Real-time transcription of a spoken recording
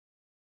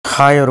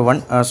Hi everyone.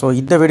 So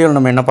இந்த வீடியோல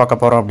நம்ம என்ன பார்க்க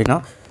போறோம் அப்படினா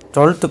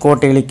 12th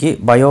குவார்ட்டர்லிக்கு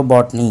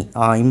Bio-botany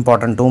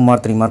important 2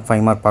 mark 3 mark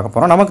 5 mark பார்க்க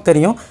போறோம். நமக்கு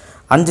தெரியும்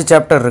 5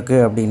 சாப்டர் இருக்கு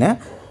அப்படினு.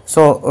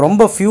 So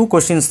ரொம்ப few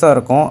questions தான்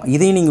இருக்கும்.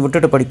 இதையும் நீங்க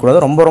விட்டுட்டு படிக்க கூடாது.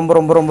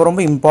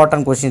 ரொம்ப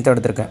important questions தான்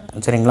எடுத்துர்க்கேன்.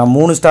 சரிங்களா?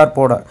 3 ஸ்டார்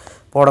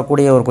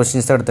போடக்கூடிய ஒரு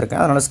questions தான்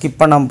எடுத்துர்க்கேன். அதனால skip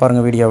பண்ணாம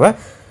பாருங்க வீடியோவை.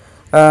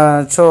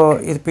 So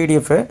இது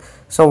PDF.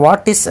 So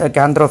what is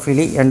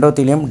canthrophyly,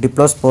 endothelium,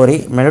 diplospore,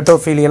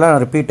 melitophyly எல்லாம்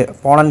repeat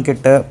pollen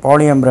kit,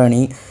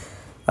 polyembryony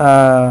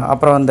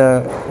அப்புறம் அந்த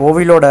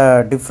ஓவிலோட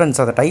டிஃபரன்ஸ்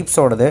அந்த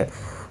டைப்ஸோடது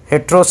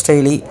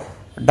ஹெட்ரோஸ்டைலி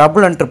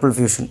டபுள் அண்ட் ட்ரிபிள்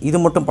ஃபியூஷன் இது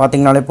மட்டும்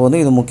பார்த்தீங்கனாலே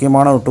போதும். இது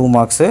முக்கியமான ஒரு 2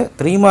 மார்க்ஸ்.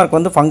 3 மார்க்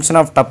வந்து ஃபங்க்ஷன்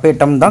ஆஃப்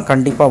டப்பேட்டம் தான்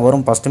கண்டிப்பாக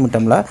வரும் first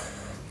மிட்டமில்.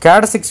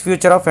 கேடசிக்ஸ்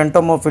future of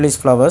என்டோமோஃபிலிஸ்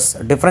flowers,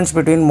 difference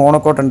between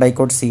மோனோகோட் and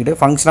dicot seed,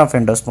 function of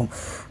endosperm,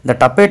 இந்த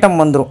டப்பேட்டம்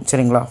வந்துடும்.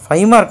 சரிங்களா?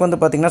 5 மார்க் வந்து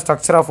பார்த்தீங்கன்னா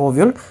structure of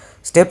ovule,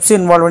 steps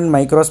involve in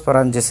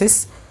மைக்ரோஸ்பரான்ஜிசிஸ்.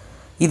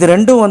 இது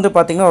ரெண்டும் வந்து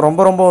பார்த்தீங்கன்னா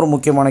ரொம்ப ஒரு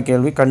முக்கியமான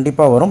கேள்வி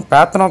கண்டிப்பாக வரும்.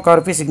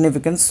 பேத்தனோகார்பி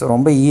சிக்னிஃபிகன்ஸ்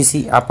ரொம்ப ஈஸி,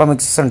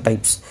 அப்பமிக்சிஸ் அண்ட்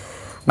டைப்ஸ்.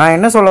 நான்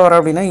என்ன சொல்ல வரேன்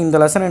அப்படின்னா இந்த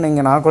லெசனை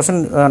நீங்கள்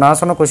நான்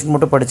சொன்ன கொஸ்டின்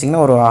மட்டும்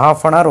படிச்சிங்கன்னா ஒரு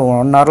half an hour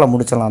 1 hourல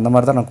முடிச்சிடலாம். அந்த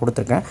மாதிரி தான் நான்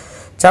கொடுத்துருக்கேன்.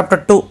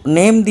 Chapter 2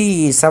 name the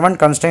 7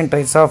 constant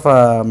traits of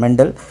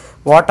mental,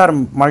 what are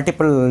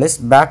multiple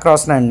list, back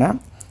கிராஸ்னா என்ன,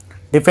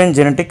 define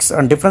genetics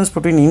and difference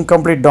between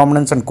incomplete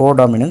dominance and go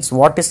dominance,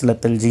 what is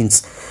லெத்தல் jeans.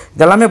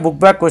 இதெல்லாமே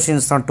புக் பேக்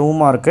கொஸ்டின்ஸ் தான் 2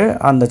 mark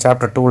அந்த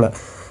சாப்டர் 2ல்.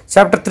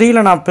 சாப்டர் 3ல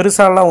நான்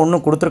பெருசாலாம்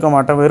ஒன்றும் கொடுத்துருக்க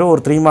மாட்டேன். வெறும்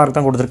ஒரு 3 மார்க்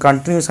தான் கொடுத்துருக்கேன்.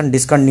 Continuous and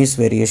discontinues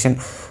variation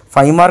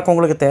 5 mark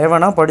உங்களுக்கு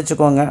தேவைன்னா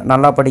படிச்சுக்கோங்க.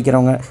 நல்லா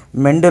படிக்கிறவங்க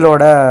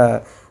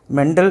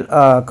mental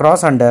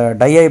cross and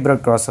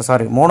dihybrid cross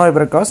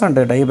monohybrid cross and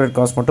dihybrid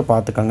cross மட்டும்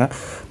பார்த்துக்கோங்க.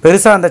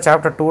 பெருசாக அந்த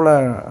சாப்டர் 2ல்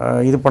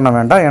இது பண்ண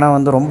வேண்டாம். ஏன்னா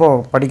வந்து ரொம்ப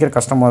படிக்கிற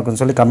கஷ்டமாக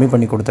இருக்குன்னு சொல்லி கம்மி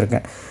பண்ணி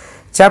கொடுத்துருக்கேன்.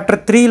 சாப்டர்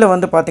 3ல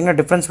வந்து பார்த்தீங்கன்னா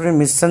difference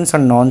between மிஸ்சென்ஸ்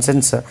and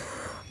nonsense,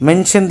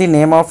 mention the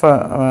name of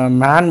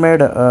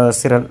man-made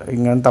சிரல்.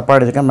 இங்கே வந்து தப்பாக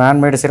எடுத்துக்கேன்.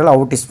 Man-made chiral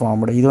out is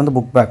formed. இது வந்து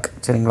புக் பேக்.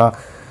 சரிங்களா?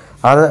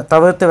 அதை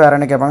தவிர்த்து வேறு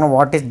என்ன கேட்பாங்கன்னா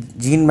what is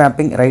gene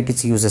mapping, right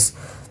it's uses,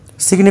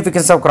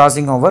 significance of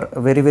crossing over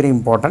very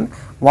important,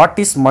 what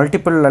is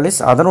multiple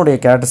அலிஸ் அதனுடைய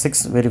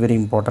characteristics very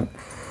important,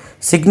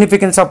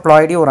 significance of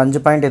ploidy ஒரு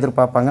 5 பாயிண்ட்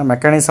எதிர்பார்ப்பாங்க,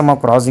 mechanism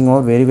of crossing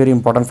over very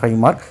important 5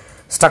 mark,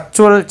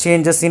 structural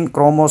changes in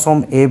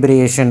chromosome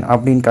ஏப்ரியேஷன்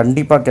அப்படின்னு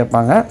கண்டிப்பாக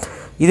கேட்பாங்க.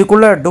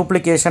 இதுக்குள்ளே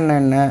duplication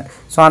என்ன,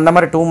 so அந்த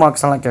மாதிரி 2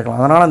 மார்க்ஸ் எல்லாம் கேட்கலாம்.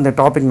 அதனால் இந்த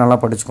டாபிக் நல்லா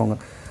படிச்சுக்கோங்க.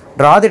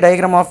 Draw the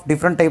diagram of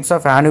different types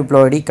of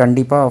ஆனிப்ளாய்டி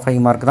கண்டிப்பாக 5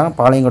 மார்க் தான்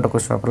பாளையங்கோட்டை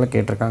கொஸ்டின் பேப்பரில்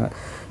கேட்டிருக்காங்க.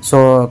 ஸோ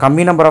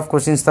கம்மி நம்பர் ஆஃப்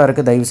கொஸ்டின்ஸ் தான்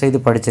இருக்குது. தயவுசெய்து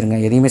படிச்சிருங்க,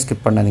 எதையுமே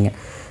ஸ்கிப் பண்ணாதீங்க.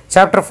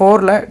 Chapter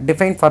 4ல்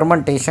define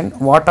fermentation,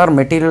 what are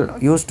material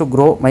use to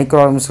grow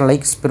micro organism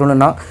like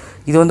spirulina,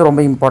 இது வந்து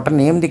ரொம்ப important.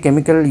 Name the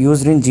chemical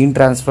used in gene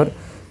transfer,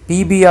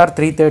 PBR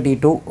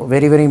 332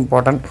 very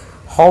important.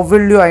 How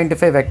will you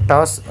identify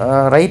vectors,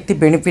 write the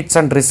benefits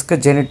and risk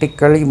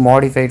genetically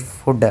modified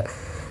food.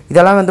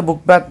 இதெல்லாம் வந்து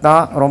book back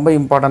தான், ரொம்ப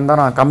important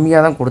தான். நான்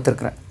கம்மியாக தான்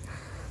கொடுத்துருக்குறேன்.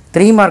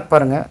 3 மார்க்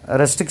பாருங்கள்.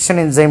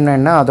 ரெஸ்ட்ரிக்ஷன் என்சைம்னா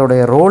என்ன,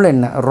 அதோடைய ரோல்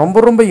என்ன,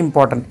 ரொம்ப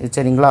இம்பார்ட்டன்ட்.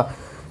 சரிங்களா?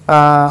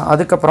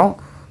 அதுக்கப்புறம்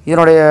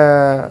இதனுடைய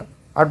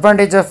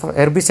advantage of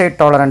herbicide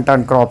tolerant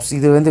and graphs,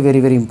 இது வந்து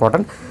very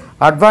important.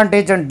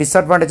 Advantage and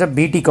disadvantage of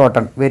BT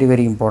cotton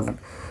very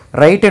important.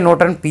 Right a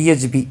note and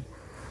PHB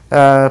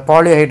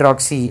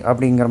polyhydroxy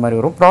அப்படிங்கிற மாதிரி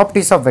வரும்.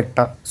 Properties of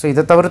vector. ஸோ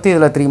இதை தவிர்த்து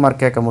இதில் 3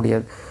 மார்க் கேட்க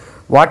முடியாது.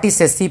 What is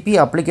SCP,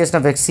 application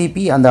of XCP,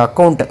 அந்த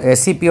அக்கௌண்ட்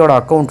SCPயோட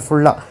அக்கௌண்ட்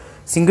ஃபுல்லாக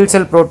சிங்கிள்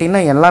செல் ப்ரோட்டீன்னா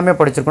எல்லாமே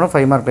படிச்சிருக்கணும்.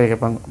 5 மார்க்கில்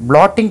கேட்பாங்க.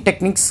 Blotting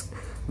techniques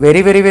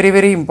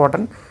very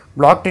important.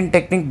 Blotting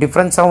technique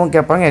டிஃப்ரென்ஸாகவும்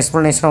கேட்பாங்க,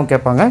 எக்ஸ்ப்ளனேஷனாகவும்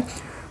கேட்பாங்க.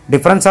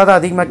 டிஃப்ரென்ஸாக தான்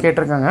அதிகமாக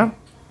கேட்டிருக்காங்க.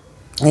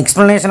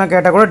 எக்ஸ்ப்ளனேஷனாக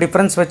கேட்டால் கூட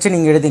டிஃப்ரென்ஸ் வச்சு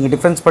நீங்கள் எழுதிங்க,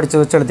 டிஃப்ரென்ஸ்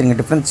படித்து வச்சு எழுதுங்க.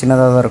 டிஃப்ரென்ஸ்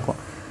சின்னதாக தான் இருக்கும்.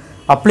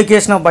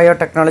 Application of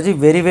biotechnology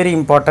very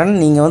important.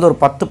 நீங்கள் வந்து ஒரு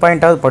 10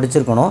 பாயிண்ட்டாவது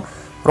படிச்சிருக்கணும்.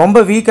 ரொம்ப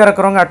வீக்காக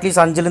இருக்கிறவங்க அட்லீஸ்ட்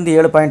 5லேருந்து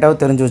 7 பாயிண்ட்டாவது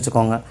தெரிஞ்சு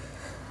வச்சுக்கோங்க.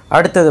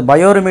 அடுத்தது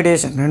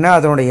பயோரெமிடியேஷன் என்ன,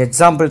 அதனுடைய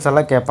எக்ஸாம்பிள்ஸ்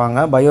எல்லாம்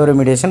கேட்பாங்க.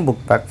 பயோரெமிடியேஷன்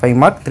புக் பேக் 5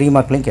 மார்க் 3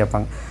 மார்க்லையும்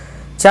கேட்பாங்க.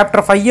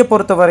 சாப்டர் 5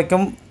 பொறுத்த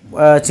வரைக்கும்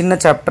சின்ன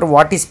chapter.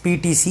 What is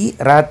PTC,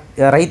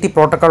 right the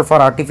protocol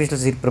for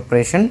artificial seat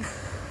preparation,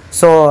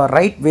 so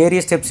right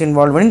various steps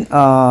involve in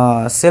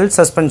cell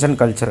suspension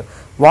culture,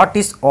 what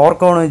is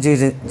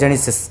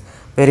ஆர்கோனோஜெனிசிஸ்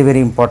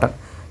very important.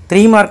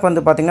 3 mark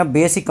வந்து பார்த்தீங்கன்னா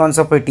basic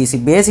concept PTC,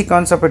 basic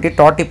concept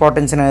டாட்டி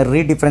பாட்டன்ஷன்,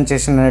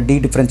 ரீடிஃபரன்சியேஷன்,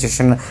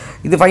 டீடிஃபரன்சியேஷன்,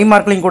 இது 5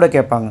 மார்க்லையும் கூட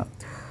கேட்பாங்க.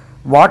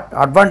 What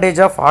advantage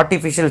of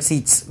artificial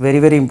seeds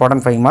very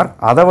important 5 mark.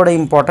 அதோட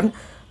important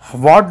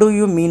what two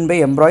you mean by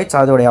எம்ப்ராய்ட்ஸ்,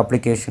 அதோடைய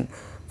application.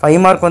 5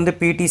 mark வந்து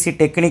PTC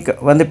technique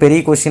வந்து பெரிய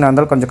கொஸ்டினாக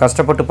இருந்தாலும் கொஞ்சம்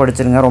கஷ்டப்பட்டு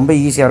படிச்சிருங்க, ரொம்ப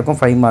ஈஸியாக இருக்கும்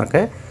 5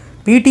 mark.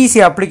 PTC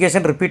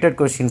application repeated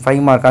question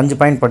 5 mark 5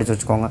 point படித்து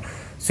வச்சுக்கோங்க.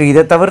 ஸோ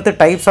இதை தவிர்த்து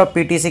டைப்ஸ் ஆஃப்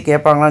PTC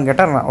கேட்பாங்களான்னு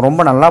கேட்டால் ரொம்ப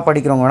நல்லா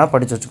படிக்கிறவங்க வேணால்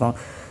படித்து வச்சுக்கோங்க.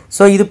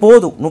 ஸோ இது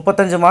போதும்,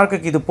 35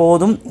 மார்க்குக்கு இது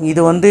போதும்.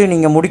 இது வந்து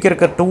நீங்கள்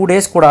முடிக்கிறக்க 2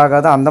 days கூட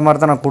ஆகாது. அந்த மாதிரி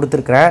தான் நான்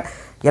கொடுத்துருக்குறேன்.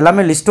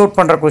 எல்லாமே லிஸ்ட் அவுட்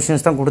பண்ணுற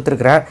கொஷின்ஸ் தான்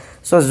கொடுத்துருக்குறேன்.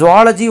 ஸோ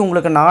ஜுவாலஜி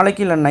உங்களுக்கு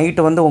நாளைக்கு இல்லை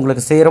நைட்டு வந்து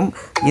உங்களுக்கு சேரும்.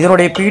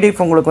 இதனுடைய PDF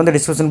உங்களுக்கு வந்து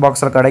டிஸ்கிரிப்ஷன்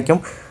பாக்ஸில்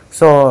கிடைக்கும்.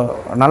 ஸோ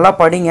நல்லா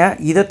படிங்க.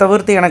 இதை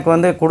தவிர்த்து எனக்கு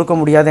வந்து கொடுக்க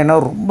முடியாது. ஏன்னா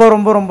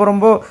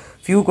ரொம்ப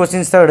ஃபியூ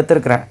கொஸ்டின்ஸ் தான்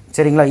எடுத்துருக்கிறேன்.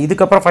 சரிங்களா?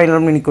 இதுக்கப்புறம்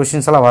ஃபைனல் மினி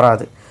கொஸ்டின்ஸ் எல்லாம்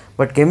வராது.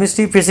 But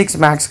chemistry physics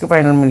மேக்ஸ்க்கு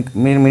final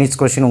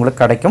minutes question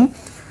உங்களுக்கு கிடைக்கும்.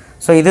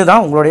 ஸோ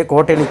இதுதான் உங்களுடைய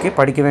குவார்ட்டர்லிக்கு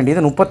படிக்க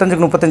வேண்டியது.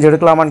 35க்கு 35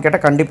 எடுக்கலாமான்னு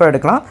கேட்டால் கண்டிப்பாக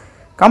எடுக்கலாம்.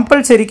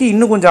 கம்பல்சரிக்கு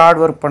இன்னும் கொஞ்சம்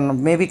ஹார்ட் ஒர்க் பண்ணணும்.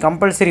 மேபி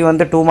கம்பல்சரி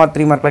வந்து 2 மார்க்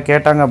 3 மார்க்கில்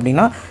கேட்டாங்க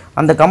அப்படின்னா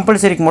அந்த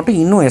கம்பல்சரிக்கு மட்டும்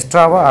இன்னும்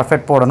எக்ஸ்ட்ராவாக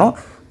எஃபெக்ட் போடணும்.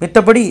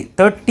 மித்தபடி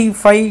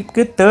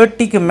 35க்கு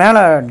 30க்கு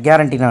மேலே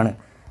கேரண்டி நான்.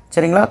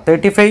 சரிங்களா?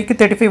 35க்கு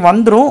 35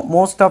 வந்துடும்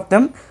மோஸ்ட் ஆஃப்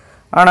தெம்.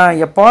 ஆனால்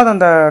எப்போது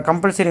அந்த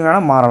கம்பல்சரி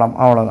வேணால் மாறலாம்,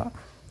 அவ்வளோதான்.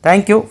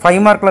 தேங்க்யூ.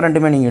 5 மார்க்கில்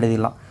 2மே நீங்கள்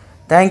எழுதிடலாம்.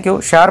 தேங்க்யூ.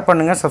 ஷேர்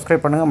பண்ணுங்கள்,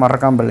 சப்ஸ்கிரைப் பண்ணுங்கள்,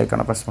 மறக்காமல் பெல்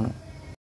ஐக்கானை ப்ரெஸ் பண்ணுங்கள்.